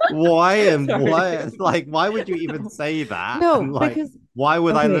 why? Why and what? Like, why would you even say that? No, like, because why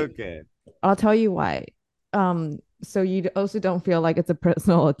would I look good? I'll tell you why. So you also don't feel like it's a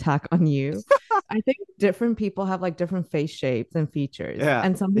personal attack on you. I think different people have like different face shapes and features. Yeah.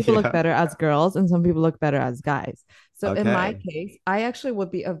 And some people look better as girls and some people look better as guys. So in my case, I actually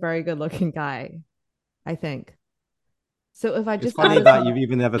would be a very good looking guy, I think. So if I just It's funny that you've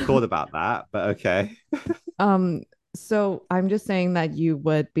even never thought about that, but okay. So I'm just saying that you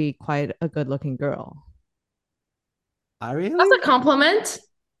would be quite a good looking girl. I really? That's a compliment.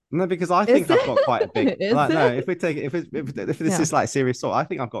 No, because I think I've got quite a big. No, if we take it, if this is like serious talk, I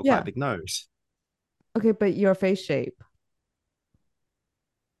think I've got quite a big nose. Okay, but your face shape.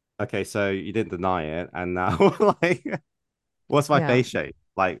 Okay, so you didn't deny it, and now like, what's my face shape?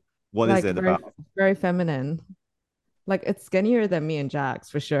 Like, what is it about? Very feminine. Like it's skinnier than me and Jax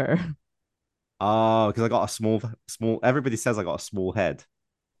for sure. Oh, because I got a small. Everybody says I got a small head.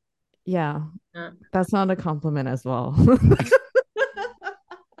 Yeah, that's not a compliment as well.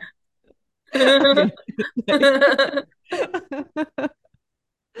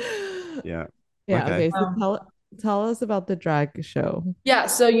 Yeah. Yeah. Okay. So tell us about the drag show. Yeah.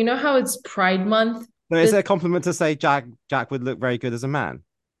 So you know how it's Pride Month. So is it a compliment to say Jack would look very good as a man?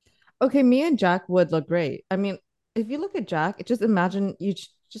 Okay, me and Jack would look great. I mean, if you look at Jack, just imagine you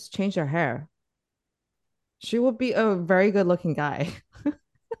just change her hair. She would be a very good looking guy.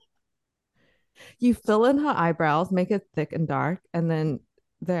 You fill in her eyebrows, make it thick and dark, and then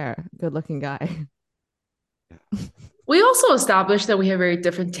there, good looking guy. We also established that we have very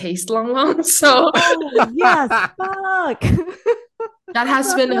different taste, Long Long. So yes, fuck. That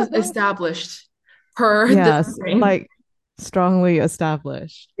has been established per yes, like strongly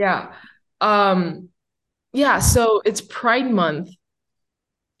established. Yeah. Yeah, so it's Pride Month.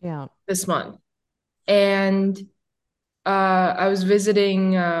 Yeah. This month. And I was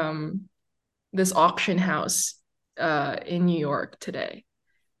visiting this auction house in New York today.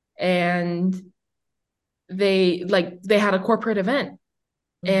 And they had a corporate event.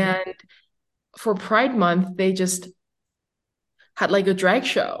 And for Pride Month, they just had like a drag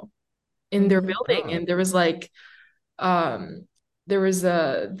show in their building. And there was like this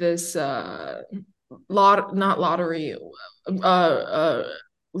not lottery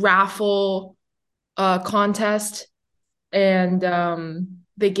raffle contest, and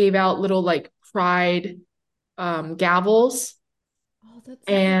they gave out little like pride gavels.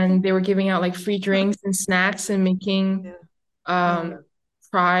 And they were giving out like free drinks and snacks and making pride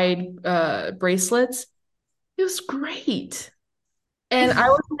bracelets. It was great. And I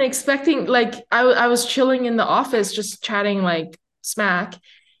wasn't expecting, like, I was chilling in the office just chatting like smack.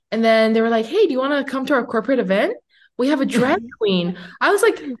 And then they were like, hey, do you want to come to our corporate event? We have a drag queen. I was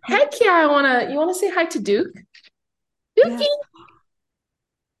like, heck yeah, you want to say hi to Duke? Dookie. Yes.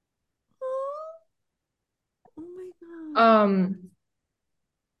 Oh my God.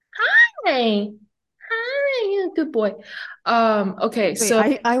 Hi. Hi, you good boy. Okay, wait,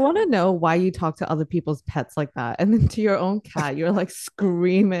 so I want to know why you talk to other people's pets like that, and then to your own cat, you're like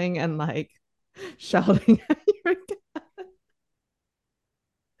screaming and like shouting at your cat.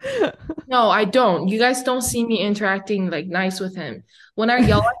 No, I don't. You guys don't see me interacting like nice with him. When I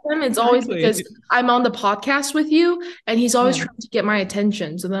yell at him, it's always because I'm on the podcast with you, and he's always trying to get my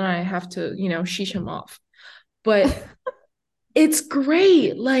attention. So then I have to, sheesh him off. But it's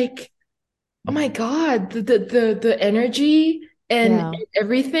great. Like, oh my God, the energy and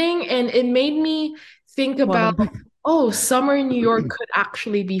everything. And it made me think about, summer in New York could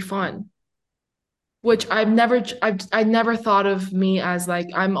actually be fun. Which I never thought of me as like,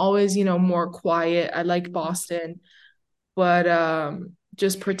 I'm always, more quiet. I like Boston. But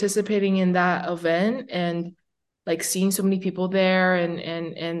just participating in that event and like seeing so many people there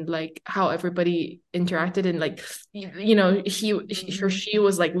and like how everybody interacted and like he or she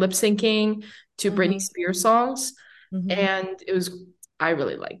was like lip syncing to Britney Spears songs, and I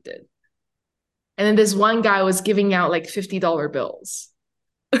really liked it. And then this one guy was giving out like $50 bills.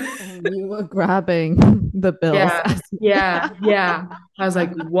 You were grabbing the bills. Yeah. I was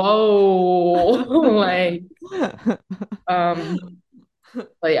like, whoa. Like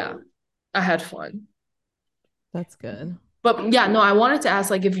but yeah, I had fun. That's good. But yeah, no, I wanted to ask,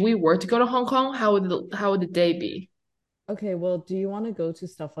 like, if we were to go to Hong Kong, how would the day be? Okay, well, do you want to go to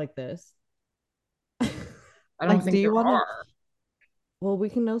stuff like this? I don't think there are. Well, we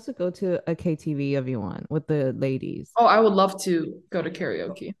can also go to a KTV if you want with the ladies. Oh, I would love to go to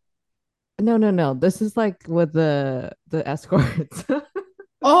karaoke. No. This is like with the escorts.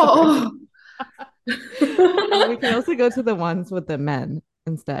 Oh. We can also go to the ones with the men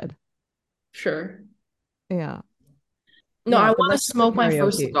instead. Sure. Yeah. No, I want to smoke my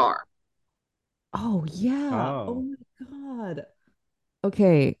first cigar. Oh, yeah. Oh my God.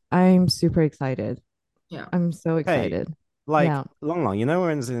 Okay, I'm super excited. Yeah. I'm so excited. Hey, Long Long,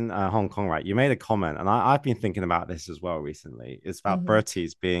 when it's in Hong Kong, right? You made a comment, and I've been thinking about this as well recently. It's about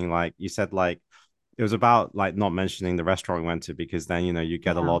Bertie's being like, you said like, it was about like not mentioning the restaurant we went to because then, you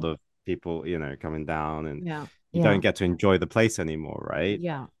get a lot of people, coming down and you don't get to enjoy the place anymore, right?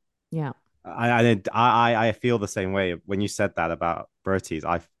 Yeah. Yeah. I feel the same way. When you said that about Bertie's,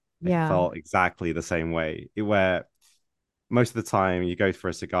 I felt exactly the same way. Where most of the time you go for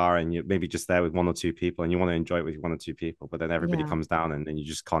a cigar and you're maybe just there with one or two people and you want to enjoy it with one or two people, but then everybody comes down and then you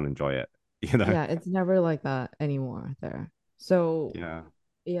just can't enjoy it. Yeah, it's never like that anymore there. So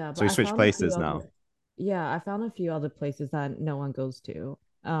yeah. So we switch places now. Yeah, I found a few other places that no one goes to.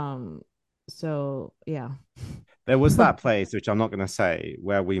 So yeah. There was that place, which I'm not gonna say,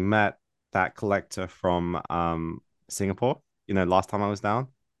 where we met that collector from Singapore, last time I was down.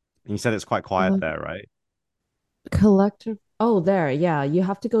 And you said it's quite quiet there, right? Collector. Oh, there. Yeah, you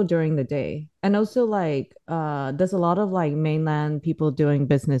have to go during the day. And also like there's a lot of like mainland people doing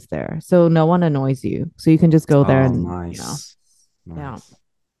business there. So no one annoys you. So you can just go there and nice. Nice.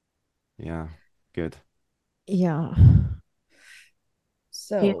 Yeah. Good. Yeah.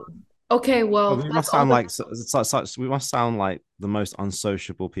 So okay, well, we must sound like we must sound like the most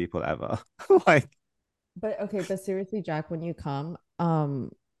unsociable people ever. But seriously, Jack, when you come,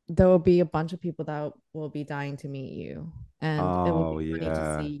 there will be a bunch of people that will be dying to meet you, and it will be funny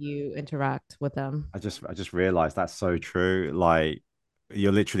to see you interact with them. I just realized that's so true. Like,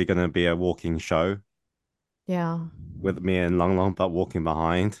 you're literally going to be a walking show. Yeah. With me and Long Long, but walking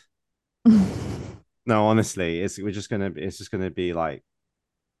behind. No, honestly, it's just gonna be like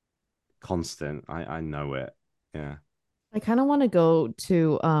constant. I know it. Yeah. I kind of want to go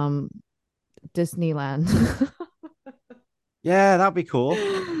to Disneyland. Yeah, that'd be cool.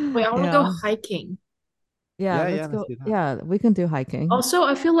 Wait, I want to go hiking. Yeah, let's go. Yeah, we can do hiking. Also,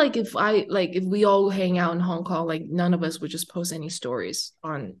 I feel like if we all hang out in Hong Kong, like none of us would just post any stories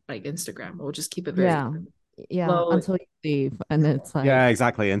on like Instagram. We'll just keep it very low until you leave, and it's like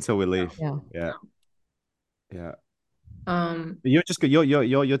exactly, until we leave. Yeah. You're just your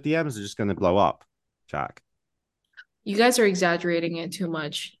DMs are just gonna blow up, Jack. You guys are exaggerating it too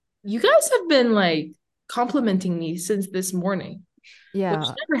much. You guys have been like complimenting me since this morning. Yeah, which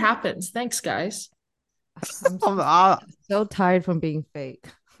never happens. Thanks, guys. I'm so tired from being fake.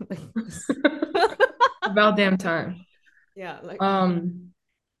 About damn time. Yeah.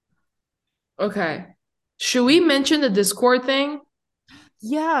 Okay. Should we mention the Discord thing?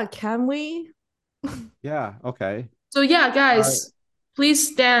 Yeah, can we? Yeah, okay. So yeah, guys,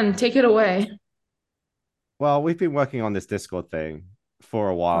 please stand, take it away. Well, we've been working on this Discord thing for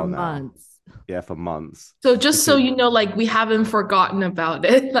a while now. Months. Yeah, for months. So just so you know, like we haven't forgotten about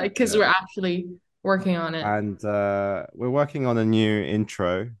it, like because we're actually working on it. And we're working on a new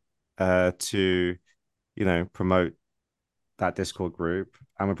intro to, promote that Discord group.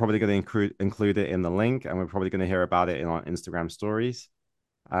 And we're probably going to include it in the link, and we're probably going to hear about it in our Instagram stories.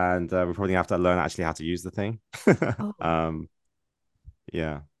 And we're probably have to learn actually how to use the thing.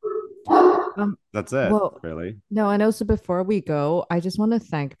 Yeah. That's it, really. No, and also before we go, I just want to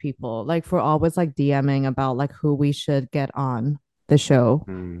thank people like for always like DMing about like who we should get on the show.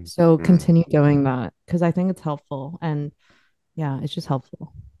 So continue doing that because I think it's helpful, and it's just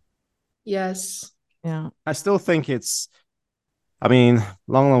helpful. Yes. Yeah. I still think it's. I mean,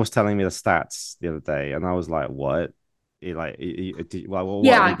 Long was telling me the stats the other day, and I was like, "What?"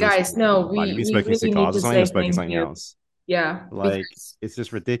 Guys, no, you've been smoking cigars. It's not even smoking something else. Yeah, like it's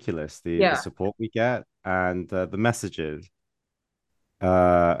just ridiculous the support we get and the messages.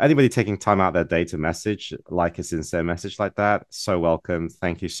 Anybody taking time out their day to message like a sincere message like that, so welcome.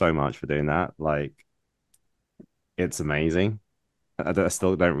 Thank you so much for doing that. Like, it's amazing. I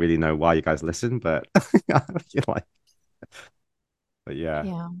still don't really know why you guys listen, but but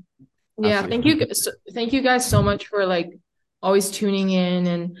yeah. Thank you guys so much for like always tuning in,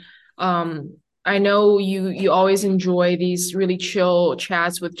 and I know you always enjoy these really chill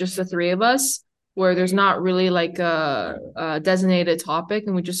chats with just the three of us, where there's not really like a designated topic,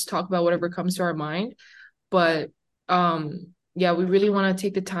 and we just talk about whatever comes to our mind. But we really want to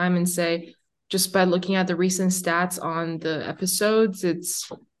take the time and say, just by looking at the recent stats on the episodes, it's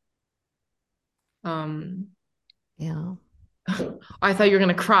I thought you were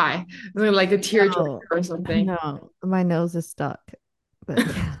gonna cry, like a tear or something. No, my nose is stuck. But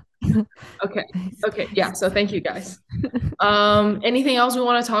Okay. Yeah. So thank you guys. Anything else we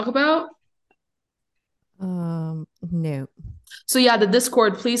want to talk about? No. So the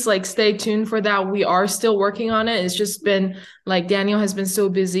Discord, please like stay tuned for that. We are still working on it. It's just been like Daniel has been so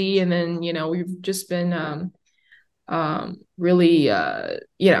busy, and then we've just been really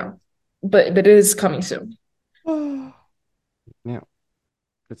but it is coming soon. Yeah.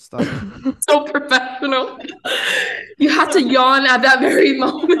 Good stuff. So professional. You had to yawn at that very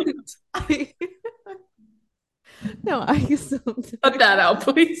moment. No, I sometimes cut that out,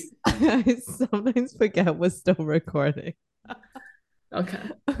 please. I sometimes forget we're still recording. Okay.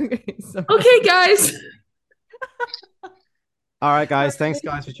 Sorry. Okay, guys. All right, guys. Thanks,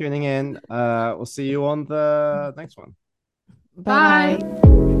 guys, for tuning in. We'll see you on the next one. Bye.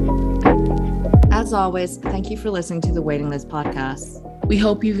 As always, thank you for listening to the Waiting List podcast. We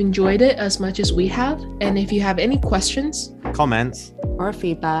hope you've enjoyed it as much as we have. And if you have any questions, comments, or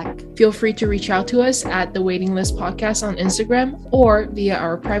feedback, feel free to reach out to us at the Waiting List Podcast on Instagram or via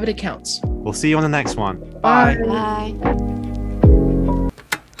our private accounts. We'll see you on the next one. Bye. Bye.